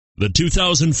The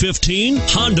 2015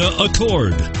 Honda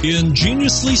Accord.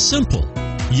 Ingeniously simple,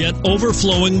 yet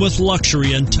overflowing with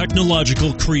luxury and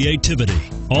technological creativity.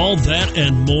 All that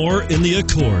and more in the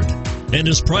Accord, and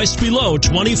is priced below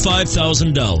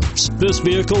 $25,000. This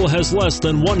vehicle has less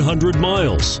than 100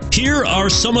 miles. Here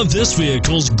are some of this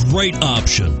vehicle's great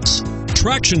options: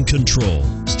 traction control,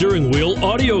 steering wheel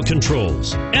audio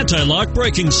controls, anti-lock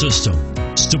braking system,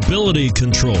 stability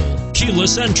control,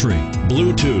 keyless entry,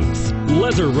 Bluetooth,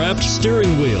 leather-wrapped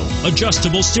steering wheel,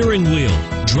 adjustable steering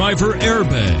wheel, driver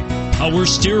airbag, power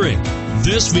steering.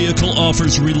 This vehicle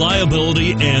offers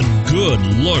reliability and good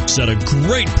looks at a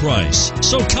great price.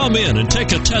 So come in and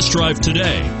take a test drive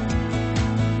today.